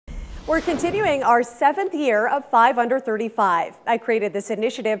We're continuing our 7th year of 5 Under 35. I created this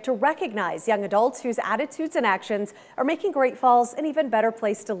initiative to recognize young adults whose attitudes and actions are making Great Falls an even better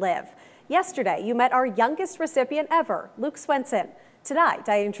place to live. Yesterday, you met our youngest recipient ever, Luke Swenson. Tonight,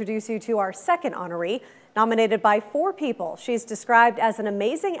 I introduce you to our second honoree. Nominated by 4 people, she's described as an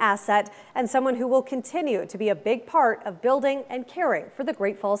amazing asset and someone who will continue to be a big part of building and caring for the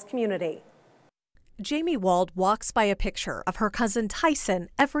Great Falls community. Jami Wald walks by a picture of her cousin Tyson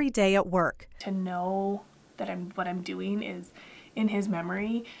every day at work. To know that what I'm doing is in his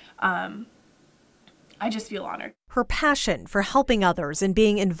memory, I just feel honored. Her passion for helping others and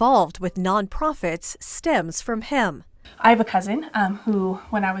being involved with nonprofits stems from him. I have a cousin who,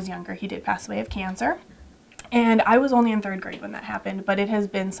 when I was younger, he did pass away of cancer. And I was only in 3rd grade when that happened, but it has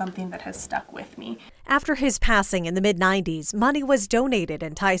been something that has stuck with me. After his passing in the mid-90s, money was donated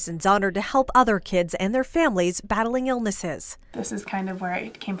in Tyson's honor to help other kids and their families battling illnesses. This is kind of where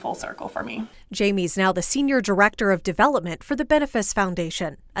it came full circle for me. Jami's now the Senior Director of Development for the Benefis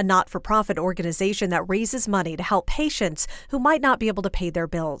Foundation, a not-for-profit organization that raises money to help patients who might not be able to pay their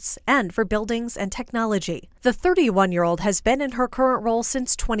bills, and for buildings and technology. The 31-year-old has been in her current role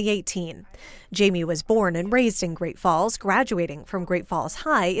since 2018. Jami was born and raised in Great Falls, graduating from Great Falls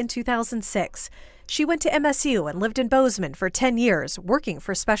High in 2006. She went to MSU and lived in Bozeman for 10 years, working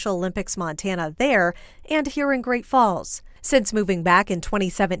for Special Olympics Montana there and here in Great Falls. Since moving back in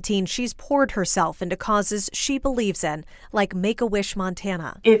 2017, she's poured herself into causes she believes in, like Make-A-Wish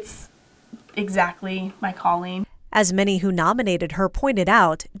Montana. It's exactly my calling. As many who nominated her pointed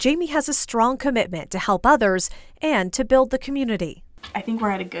out, Jami has a strong commitment to help others and to build the community. I think we're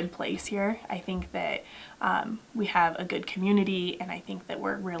at a good place here. I think that we have a good community, and I think that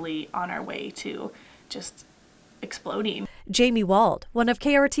we're really on our way to just exploding. Jami Wald, one of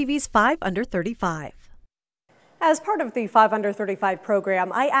KRTV's 5 Under 35. As part of the 5 Under 35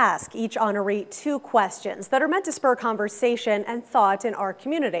 program, I ask each honoree 2 questions that are meant to spur conversation and thought in our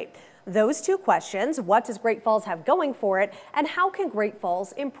community. Those 2 questions: what does Great Falls have going for it, and how can Great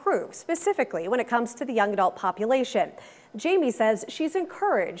Falls improve, specifically when it comes to the young adult population? Jami says she's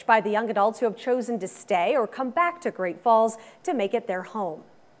encouraged by the young adults who have chosen to stay or come back to Great Falls to make it their home.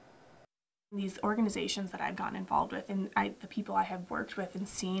 These organizations that I've gotten involved with, and the people I have worked with and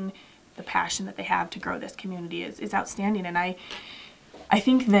seen the passion that they have to grow this community is outstanding. And I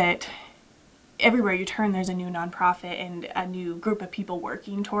think that everywhere you turn, there's a new nonprofit and a new group of people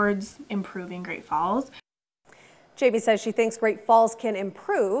working towards improving Great Falls. Jami says she thinks Great Falls can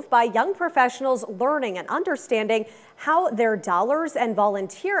improve by young professionals learning and understanding how their dollars and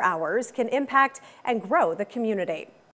volunteer hours can impact and grow the community.